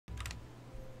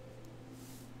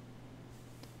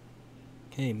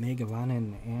Okay,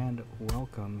 Megavanen, and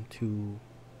welcome to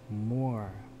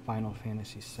more Final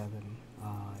Fantasy VII.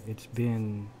 It's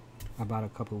been about a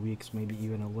couple weeks, maybe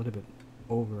even a little bit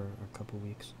over a couple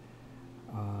weeks,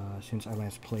 since I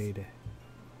last played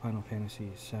Final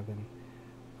Fantasy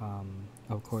VII.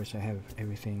 Of course, I have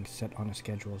everything set on a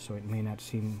schedule, so it may not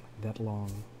seem that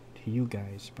long to you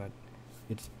guys, but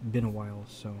it's been a while,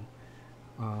 so...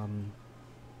 oh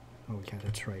yeah,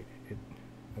 that's right.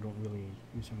 I don't really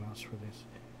use a mouse for this.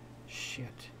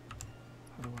 Shit.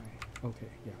 How do I... Okay,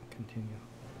 yeah, continue.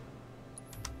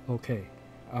 Okay.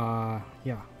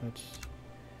 Yeah, let's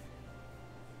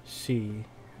see.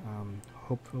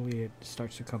 Hopefully it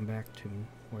starts to come back to me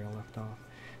where I left off.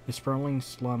 The sprawling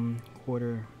slum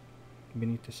quarter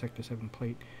beneath the Sector 7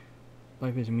 plate.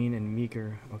 Life is mean and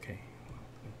meager. Okay.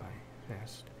 Went by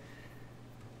fast.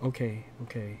 Okay,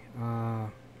 okay.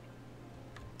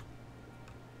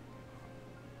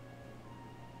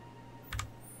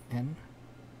 N.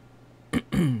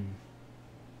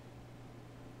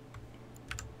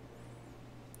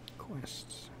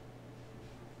 Quests.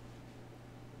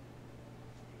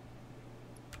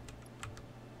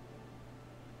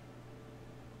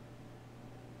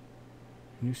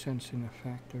 Nuisance in a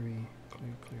factory.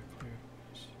 Clear, clear, clear.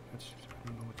 That's, I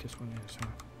don't know what this one is, huh?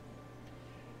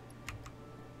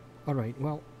 Alright,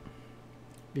 well,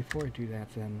 before I do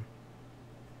that then,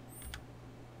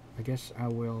 I guess I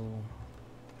will...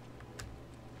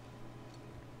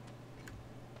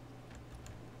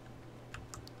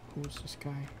 Who's this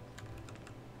guy?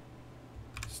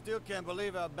 Still can't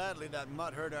believe how badly that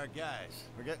mutt hurt our guys.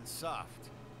 We're getting soft.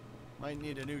 Might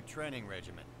need a new training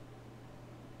regimen.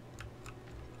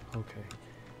 Okay.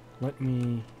 Let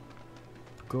me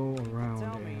go around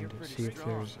and see if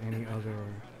there's any other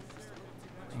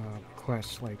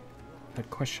quests, like that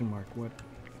question mark. What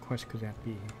quest could that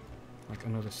be? Like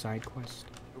another side quest?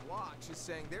 The Watch is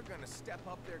saying they're gonna step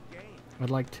up their game. I'd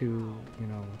like to, you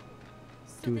know,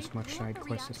 do as much side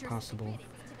quests as possible.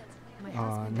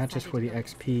 Not just for the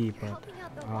XP, but,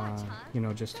 you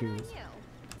know, just to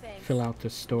fill out the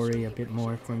story a bit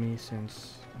more for me,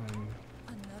 since I'm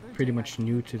pretty much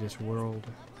new to this world.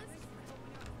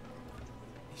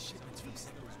 Oops,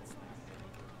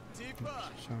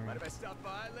 sorry. Mind if I stop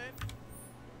by, Lynn?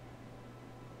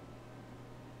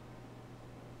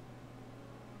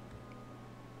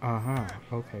 Uh-huh,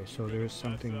 okay, so there's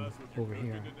something over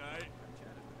here.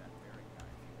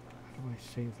 How do I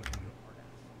save again?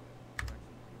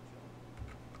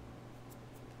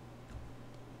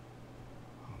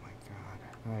 Oh my god,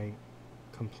 I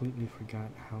completely forgot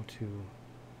how to...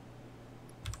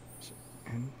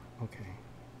 M? Okay.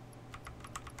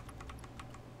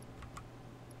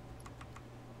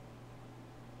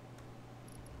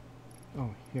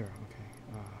 Oh, here, okay.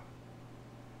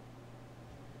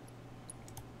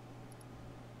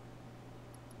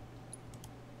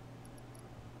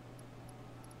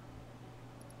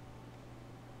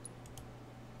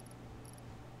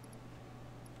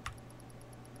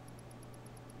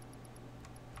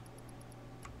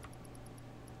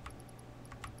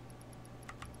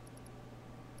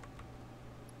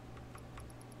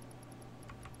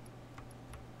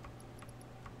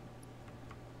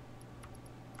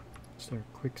 Is there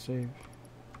a quick save?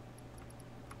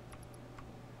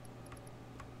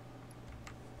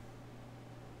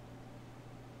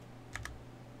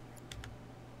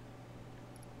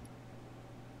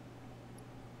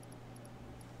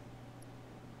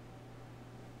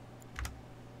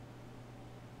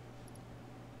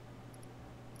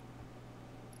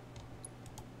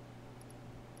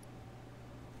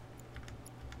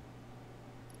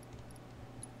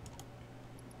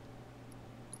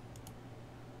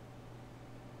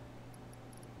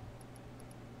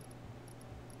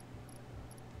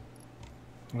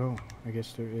 Oh, I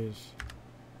guess there is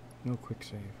no quick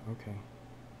save. Okay.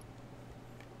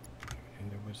 And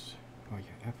there was... Oh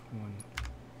yeah, F1.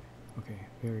 Okay,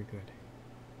 very good.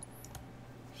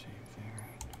 Save there.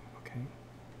 Okay.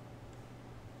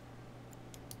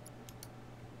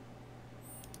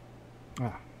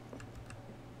 Ah.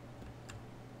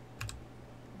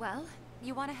 Well,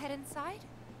 you want to head inside?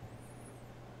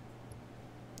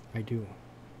 I do.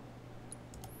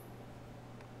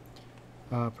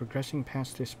 Progressing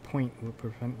past this point will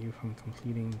prevent you from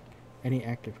completing any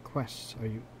active quests. Are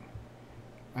you...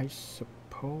 I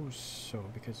suppose so,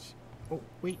 because... Oh,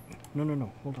 wait. No, no,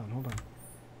 no. Hold on, hold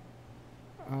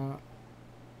on.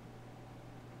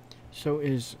 So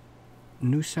is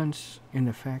Nuisance in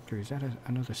the Factory, is that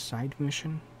another side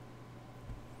mission?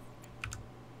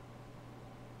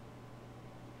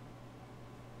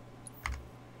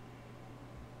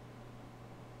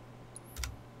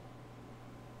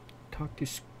 Talk to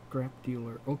Scrap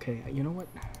dealer. Okay, you know what?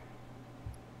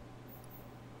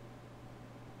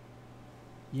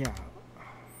 Yeah.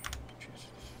 Jesus,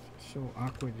 it's so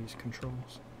awkward, these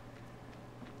controls.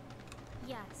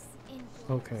 Yes.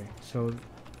 Okay, so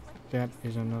that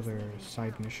is another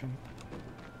side mission.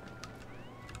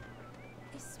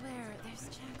 I swear, there's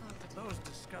check on the Those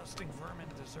disgusting vermin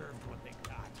deserved what they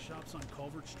got. Shops on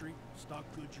Culvert Street stock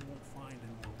goods you won't find in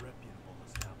more reputable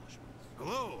establishments.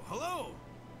 Hello, hello!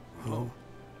 Hello?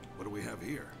 What do we have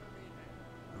here?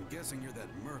 I'm guessing you're that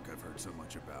merc I've heard so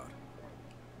much about.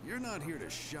 You're not here to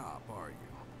shop, are you?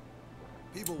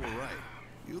 People were right.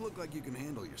 You look like you can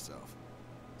handle yourself.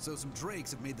 So some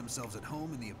drakes have made themselves at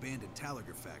home in the abandoned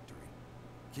telegraph factory.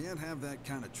 Can't have that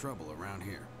kind of trouble around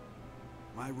here.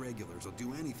 My regulars will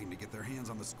do anything to get their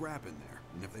hands on the scrap in there,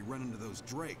 and if they run into those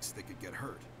drakes, they could get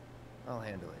hurt. I'll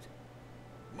handle it.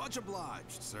 Much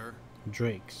obliged, sir.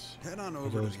 Drakes. Head on Are over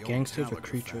to those the gangsters old or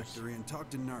telegraph creatures? factory and talk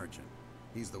to Narjan.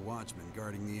 He's the watchman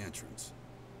guarding the entrance.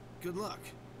 Good luck.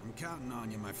 I'm counting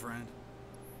on you, my friend.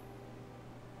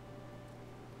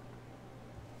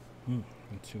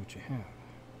 Let's see what you have.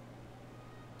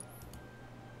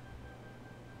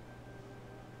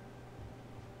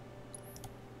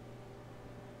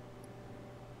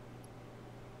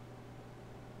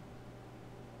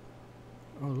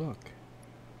 Oh, look.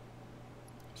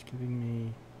 It's giving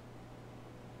me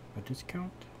a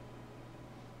discount.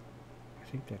 I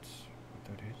think that's what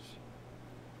that is.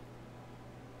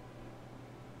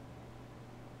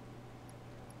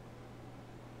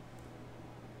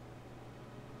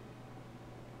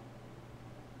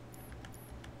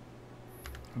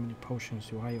 How many potions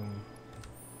do I own?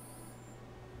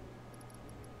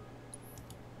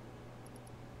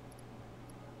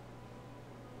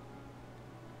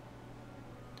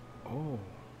 Oh,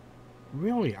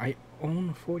 really? I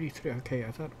own 43. Okay,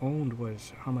 I thought owned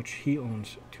was how much he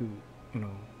owns to, you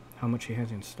know, how much he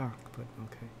has in stock, but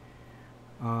okay.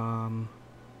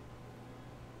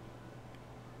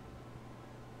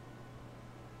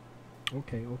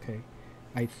 Okay.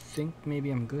 I think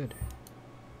maybe I'm good.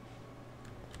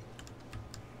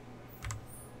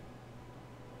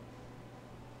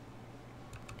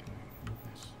 Can I move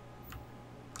this?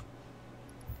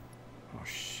 Oh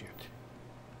shit.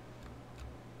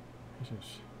 This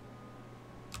is...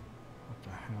 what the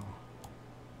hell?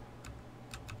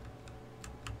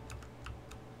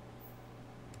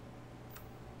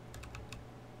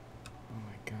 Oh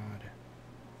my god.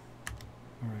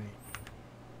 Alright.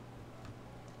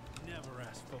 Never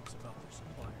ask folks about their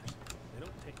suppliers. They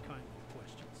don't take kindly to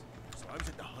questions. So I was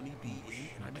at the Honeybee Inn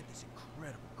and I met this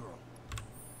incredible girl.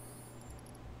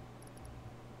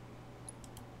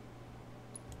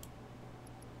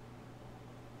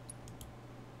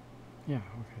 Yeah,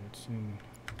 okay, it's in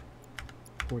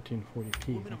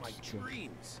 1440p. Woman of my That's good.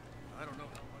 dreams. I don't know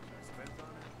how much I spent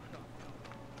on it. I don't know.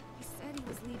 He said he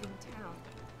was leaving town.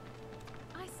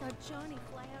 I saw Johnny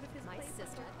fly out of his my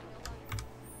sister.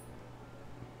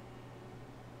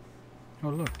 Oh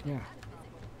look, yeah.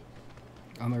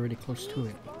 I'm already close to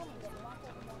it.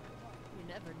 You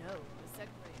never know.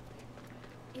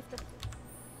 If the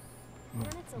Oh,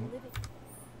 planet's a oh. living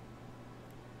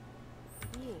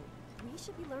being, we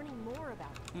should be learning more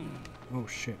about it. Oh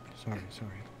shit, sorry.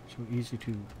 So easy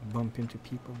to bump into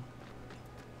people.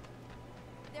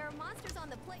 There are monsters on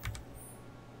the plate.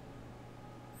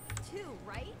 Two,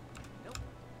 right? Nope.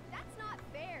 That's not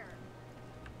fair.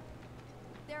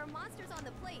 There are monsters on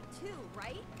the plate too,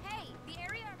 right? Hey, the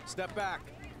area around Step back.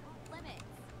 limits.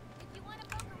 If you want to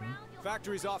poke around, you'll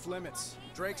Factory's off limits.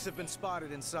 Drakes have been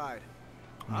spotted inside.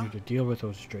 I need to deal with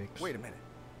those drakes. Wait a minute.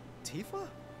 Tifa?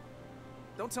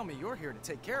 Don't tell me you're here to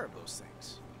take care of those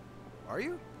things. Are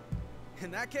you?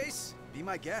 In that case, be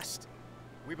my guest.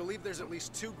 We believe there's at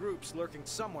least 2 groups lurking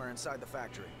somewhere inside the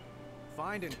factory.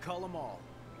 Find and cull them all.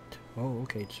 Oh,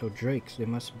 okay, so drakes, they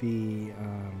must be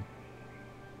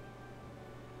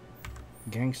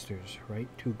gangsters, right?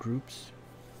 2 groups.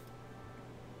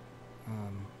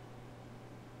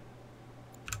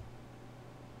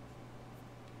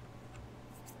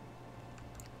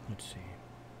 Let's see.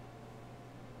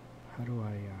 How do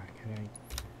I, can I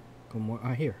go more?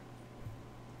 Here.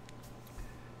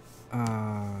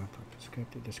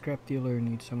 The scrap dealer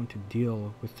needs someone to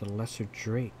deal with the lesser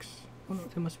drakes. Oh no,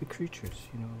 they must be creatures,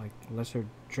 you know, like lesser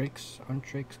drakes, aren't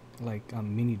drakes like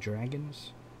mini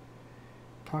dragons?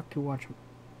 Talk to watch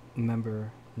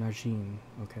member Najin,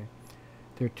 okay.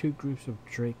 There are 2 groups of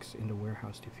drakes in the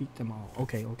warehouse. Defeat them all.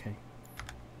 Okay.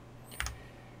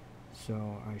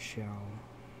 So I shall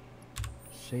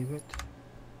save it.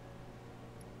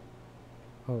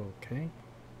 Okay.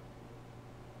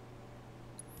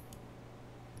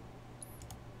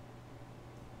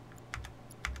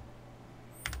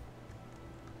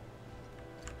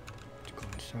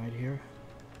 side here.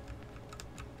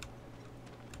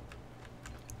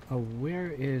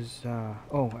 Where is,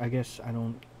 oh, I guess I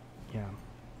don't, yeah,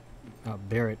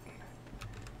 Barrett,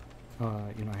 you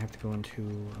know, I have to go into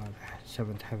the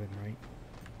seventh heaven, right?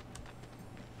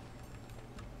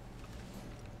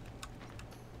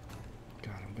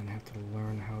 God, I'm gonna have to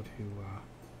learn how to,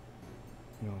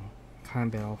 you know,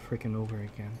 combat all freaking over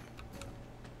again.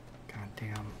 God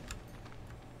damn.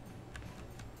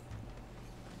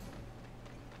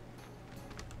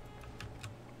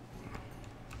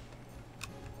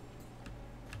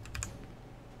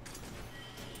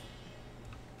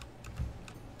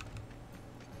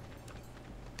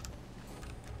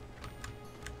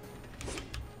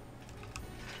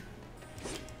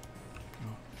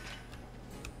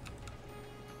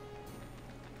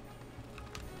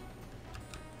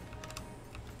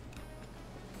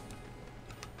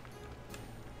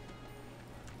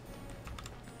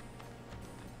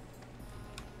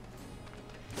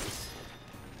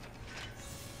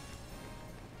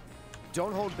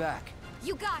 Don't hold back.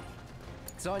 You got it.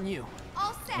 It's on you.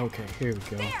 All set. Okay, here we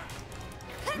go. There.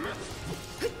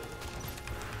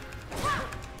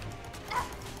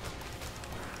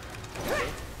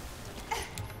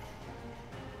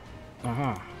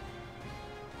 Aha.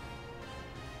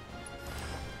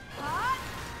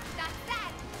 That's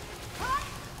that. Huh?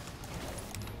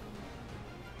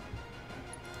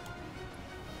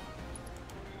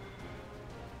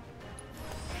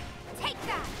 Take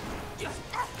that.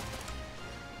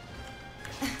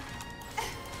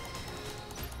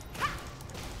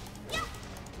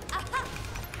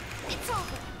 It's over.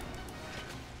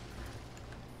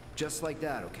 Just like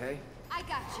that, okay? I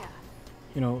gotcha.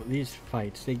 You know, these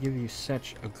fights, they give you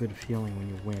such a good feeling when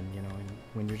you win, you know, and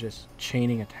when you're just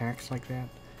chaining attacks like that.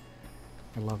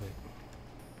 I love it.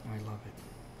 I love it.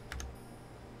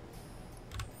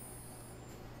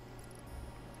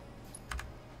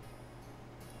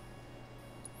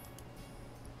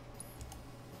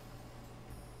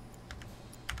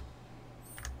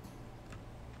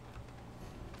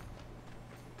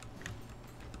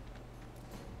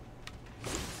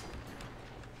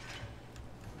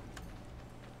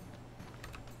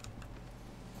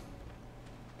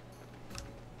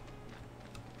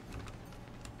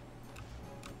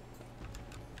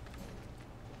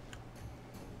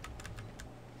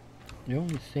 The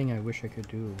only thing I wish I could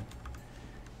do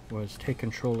was take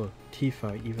control of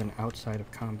Tifa even outside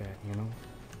of combat, you know?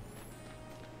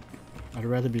 I'd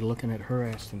rather be looking at her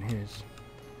ass than his.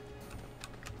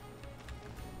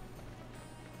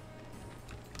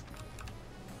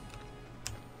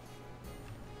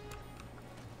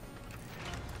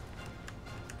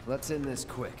 Let's end this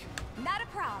quick. Not a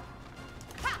problem.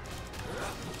 Ha!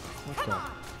 What Come the?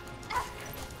 on.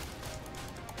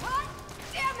 Huh?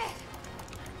 Damn it!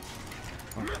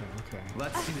 Okay, okay.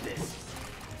 Let's do this.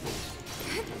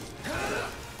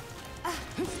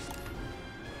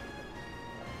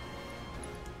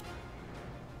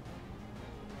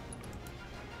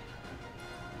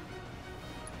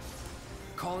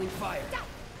 Calling fire.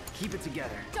 Keep it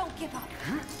together. Don't give up.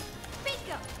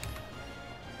 Bingo!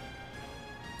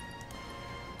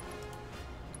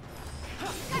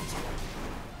 Gotcha!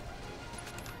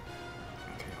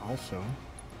 Okay, also,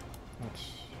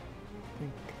 let's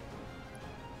think.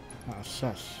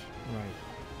 Assess, right.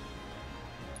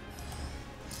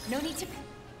 No need to...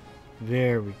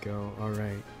 There we go,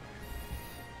 alright.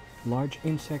 Large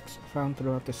insects found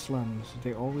throughout the slums.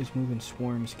 They always move in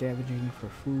swarms, scavenging for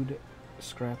food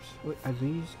scraps. Wait, are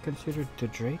these considered the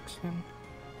drakes then?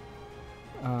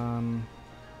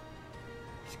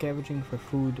 Scavenging for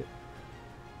food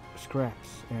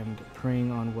scraps and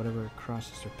preying on whatever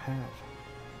crosses their path.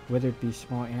 Whether it be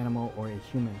small animal or a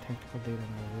human. Technical data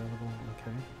not available,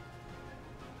 okay.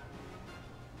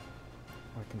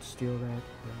 I can steal that.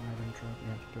 Item drop,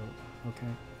 antidote.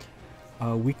 Okay.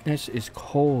 Weakness is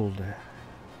cold.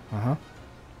 Uh-huh.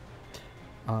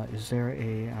 Is there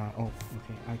a, oh,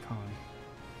 okay, icon.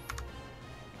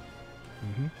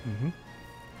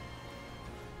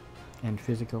 And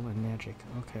physical and magic,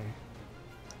 okay.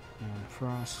 And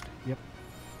frost, yep.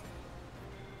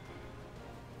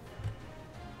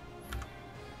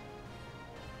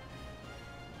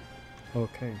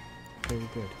 Okay, very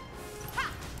good.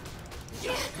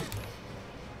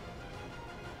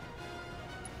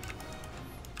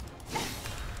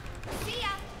 See ya!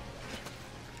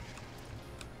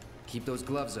 Keep those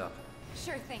gloves up.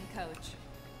 Sure thing, Coach.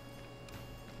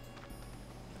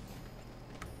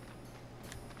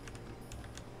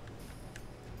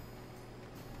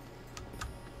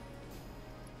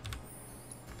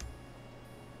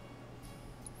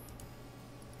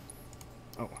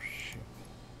 Oh, shit.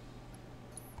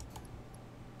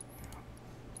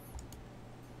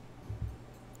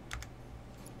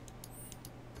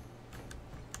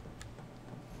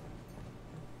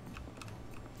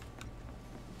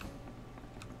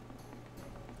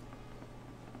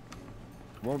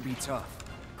 Won't be tough.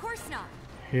 Of course not.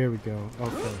 Here we go.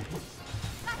 Okay.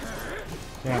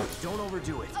 Yeah. Don't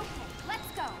overdo it. Okay, let's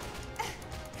go.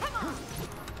 Come on.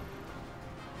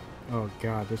 Oh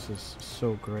god, this is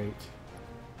so great.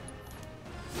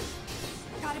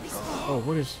 Gotta be slow. Oh,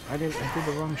 what is? I did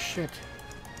the wrong shit.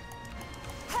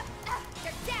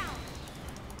 They're down.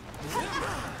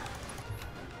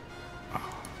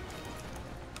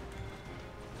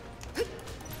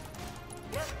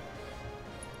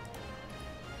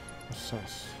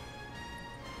 Assess.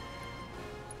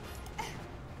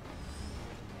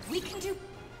 We can do.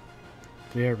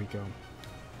 There we go.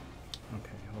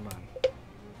 Okay, hold on.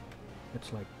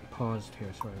 It's like paused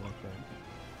here. Sorry about that.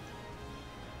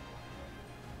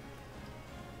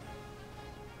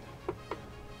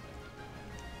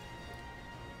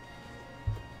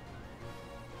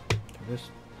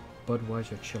 This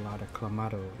Budweiser Chilada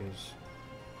Clamato is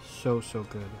so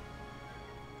good.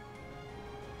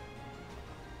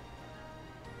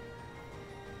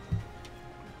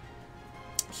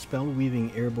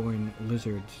 Spell-weaving airborne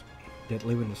lizards that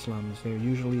live in the slums. They're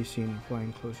usually seen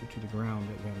flying closer to the ground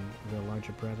than their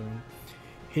larger brethren.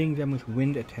 Hitting them with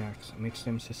wind attacks makes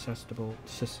them susceptible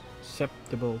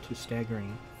to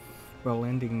staggering, while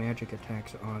landing magic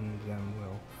attacks on them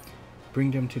will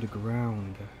bring them to the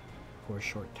ground for a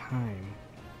short time.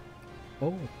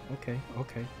 Oh, okay.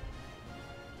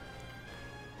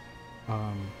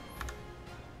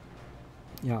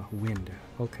 Yeah, wind.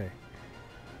 Okay.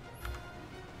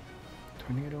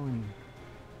 Tornado and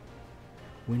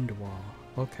wind wall.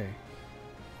 Okay.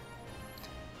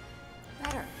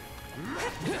 Better.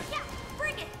 Yeah,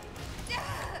 bring it.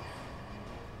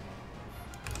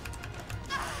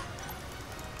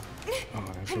 Oh,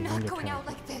 that's a I'm not wind going attack. out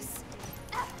like this.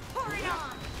 Pour it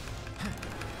on.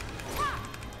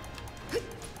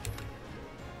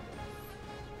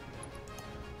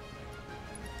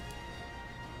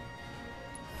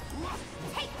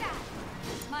 Take that.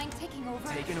 Mind taking over?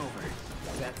 Taking over.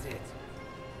 That's it.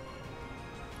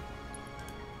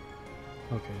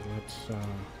 Okay, let's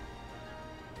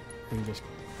bring this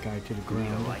guy to the Need a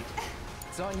ground. light.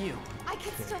 It's on you. I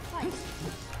can still fight.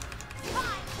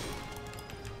 Fine.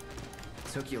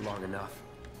 Took you long enough.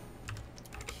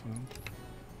 Excellent.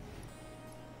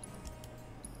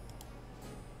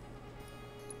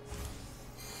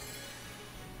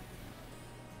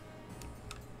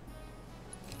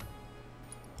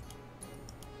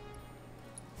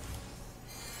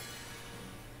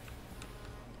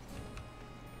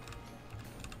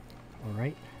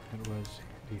 Alright, that was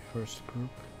the first group.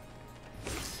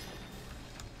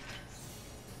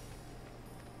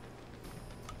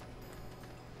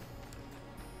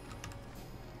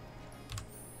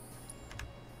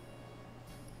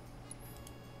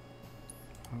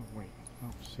 Oh wait,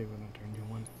 I'll save it under a new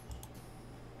one.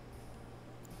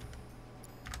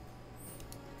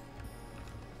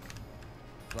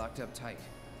 Locked up tight.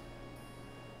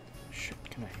 Shit,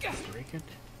 can I break it?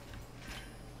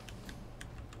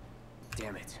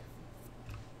 Damn it.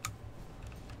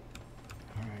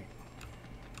 Alright.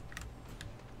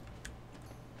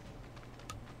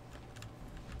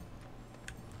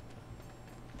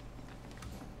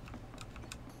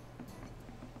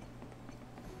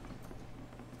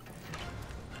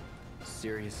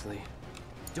 Seriously.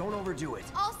 Don't overdo it.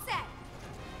 All set.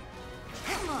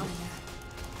 Come on.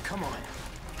 Come on.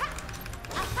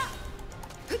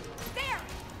 There.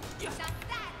 That's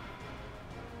that.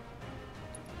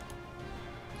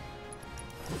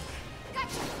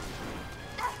 Gotcha.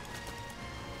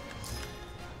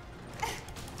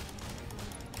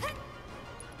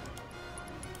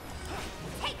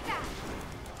 Take that.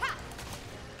 Ha.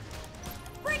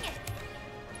 Bring it.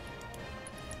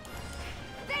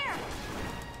 There.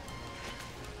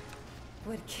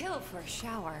 Would kill for a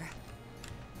shower.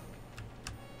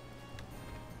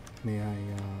 May I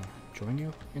join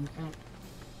you in that?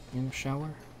 In the shower,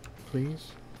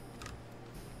 please?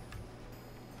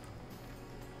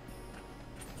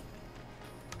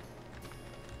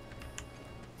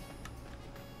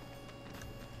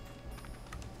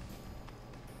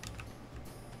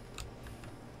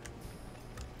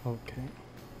 Okay,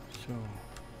 so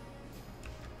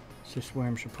is this where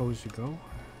I'm supposed to go?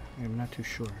 I'm not too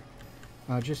sure.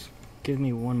 Just give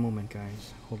me one moment,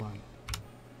 guys. Hold on.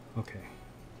 Okay.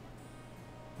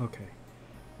 Okay.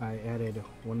 I added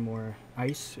one more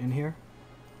ice in here.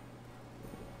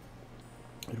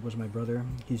 It was my brother.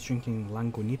 He's drinking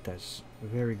Lagunitas.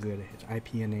 Very good. It's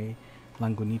IPNA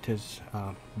Lagunitas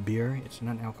beer. It's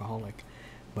non-alcoholic,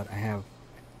 but I have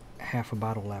half a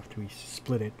bottle left. We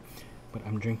split it, but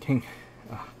I'm drinking,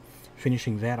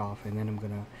 finishing that off, and then I'm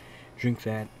gonna drink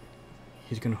that.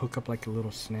 He's gonna hook up like a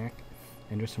little snack,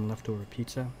 and there's some leftover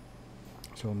pizza,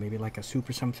 so maybe like a soup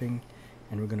or something,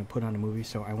 and we're gonna put on a movie.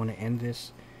 So I want to end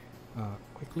this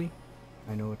quickly.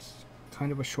 I know it's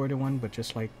kind of a shorter one, but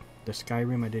just like the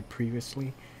Skyrim I did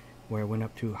previously, where I went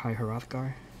up to High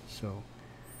Hrothgar. So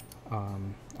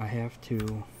I have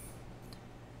to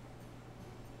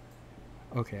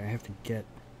get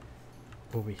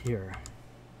over here,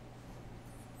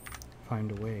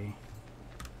 find a way,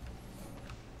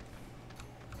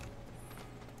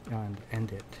 and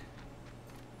end it.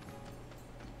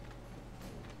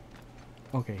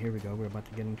 Okay, here we go. We're about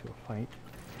to get into a fight.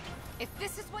 If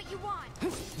this is what you want,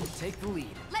 Take the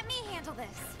lead. let me handle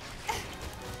this.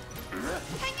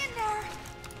 Hang in there.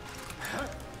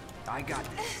 I got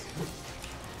this.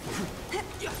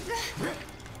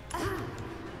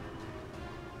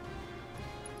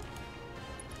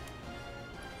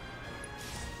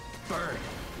 Burn.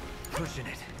 Pushing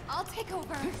it. I'll take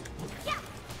over. Yeah,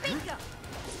 bingo.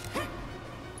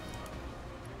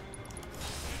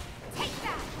 Take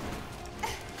that.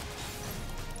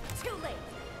 Too late.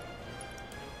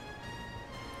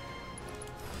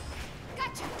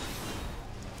 Gotcha.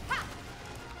 Ha.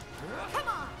 Come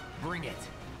on. Bring it.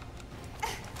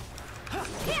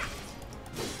 Yeah.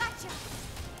 Gotcha.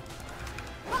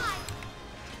 Bye.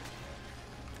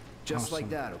 Just like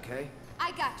Awesome. that, okay?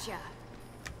 I gotcha.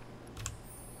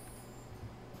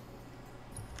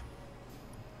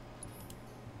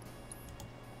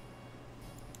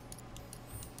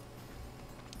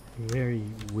 Very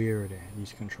weird,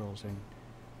 these controls, and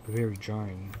very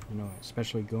jarring, you know,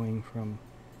 especially going from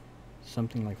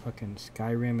something like fucking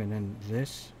Skyrim and then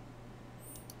these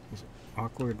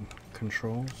awkward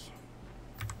controls.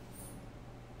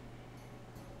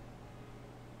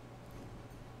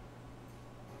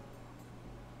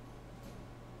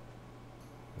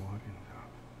 What in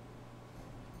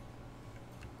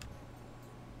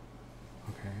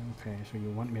the... Okay, so you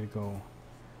want me to go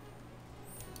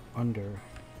under...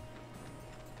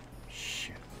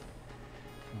 Shit.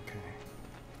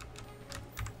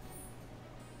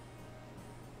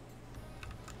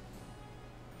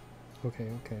 Okay.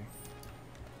 Okay.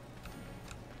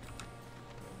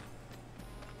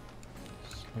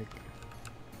 It's like,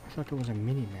 I thought there was a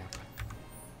mini map.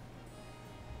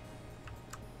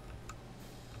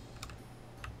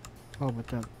 Oh, but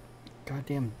the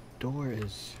goddamn door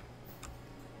is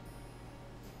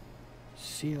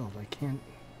sealed. I can't.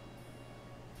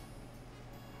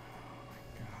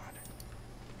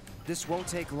 This won't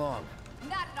take long.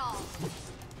 Not at all.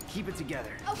 Keep it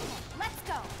together. Okay, let's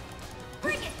go.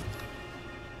 Bring it.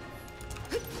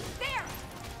 There.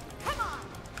 Come on.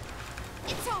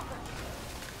 It's over.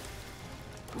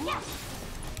 Yeah.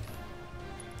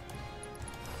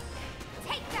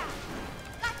 Take that.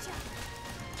 Gotcha.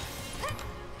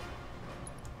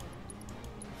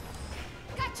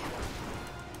 Gotcha.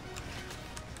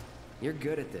 You're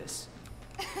good at this.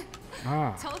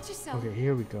 Ah. Told you so. Okay,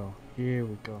 here we go. Here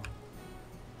we go.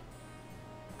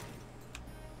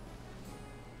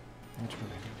 That's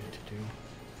what I needed to do.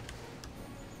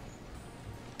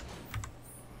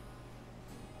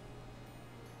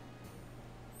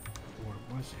 Or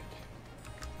was it?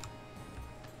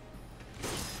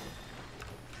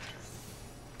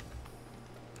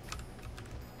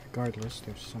 Regardless,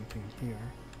 there's something here.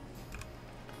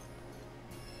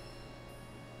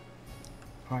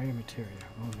 Fire materia.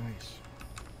 Oh, nice.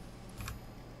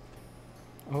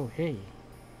 Oh, hey.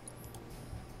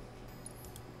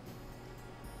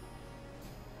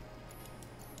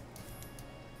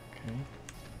 Okay.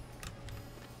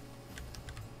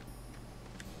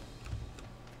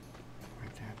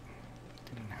 Like that.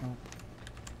 Didn't help.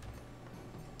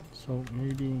 So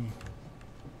maybe...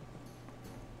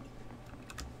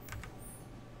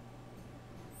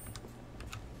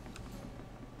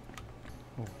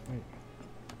 Oh, wait.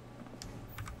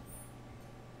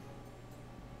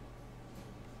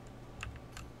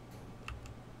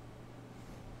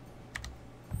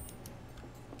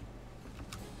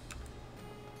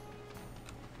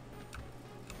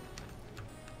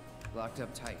 Locked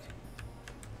up tight.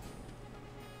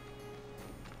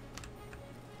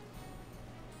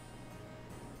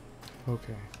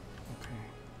 Okay.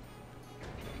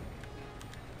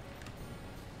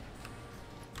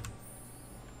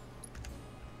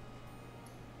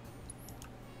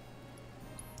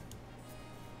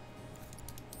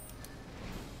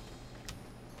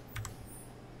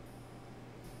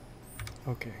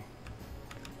 Okay.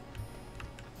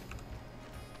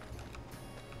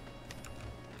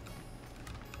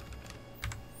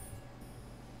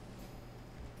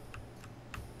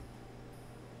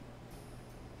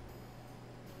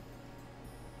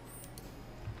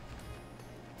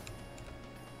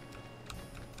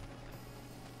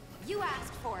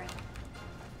 for it.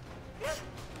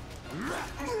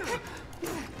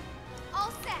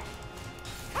 All set.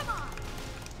 Come on.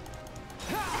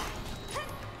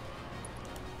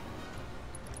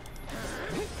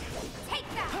 Take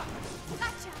that.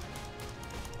 Gotcha.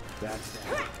 That's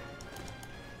that.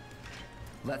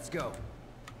 Let's go.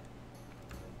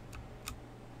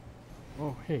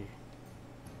 Oh, hey.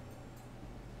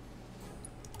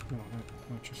 No,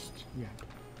 not just yet.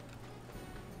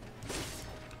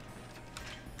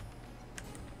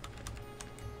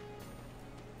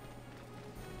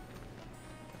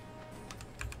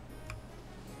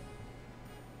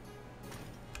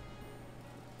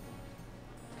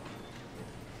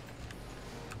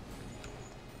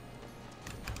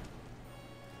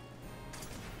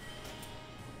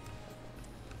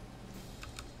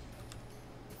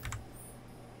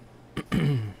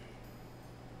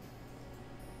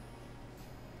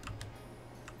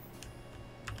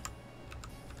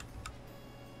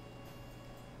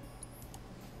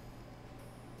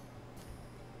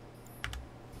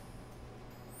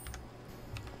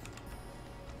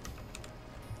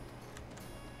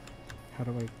 How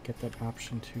do I get that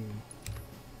option to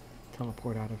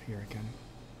teleport out of here again?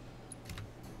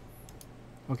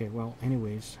 Okay, well,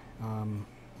 anyways, I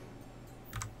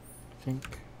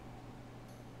think,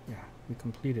 yeah, we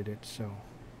completed it, so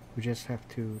we just have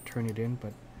to turn it in,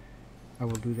 but I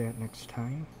will do that next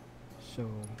time. So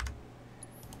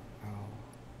I'll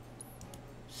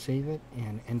save it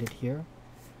and end it here.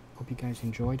 Hope you guys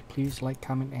enjoyed. Please like,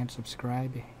 comment, and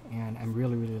subscribe, and I'm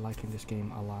really liking this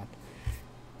game a lot.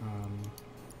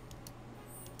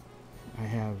 I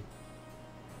have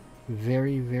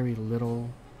very little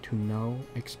to no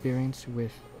experience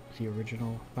with the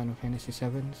original Final Fantasy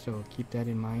VII, so keep that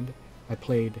in mind. I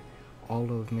played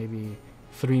all of maybe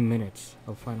 3 minutes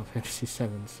of Final Fantasy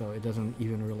VII, so it doesn't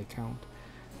even really count.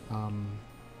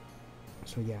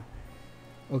 So yeah.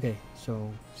 Okay,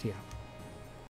 so see ya.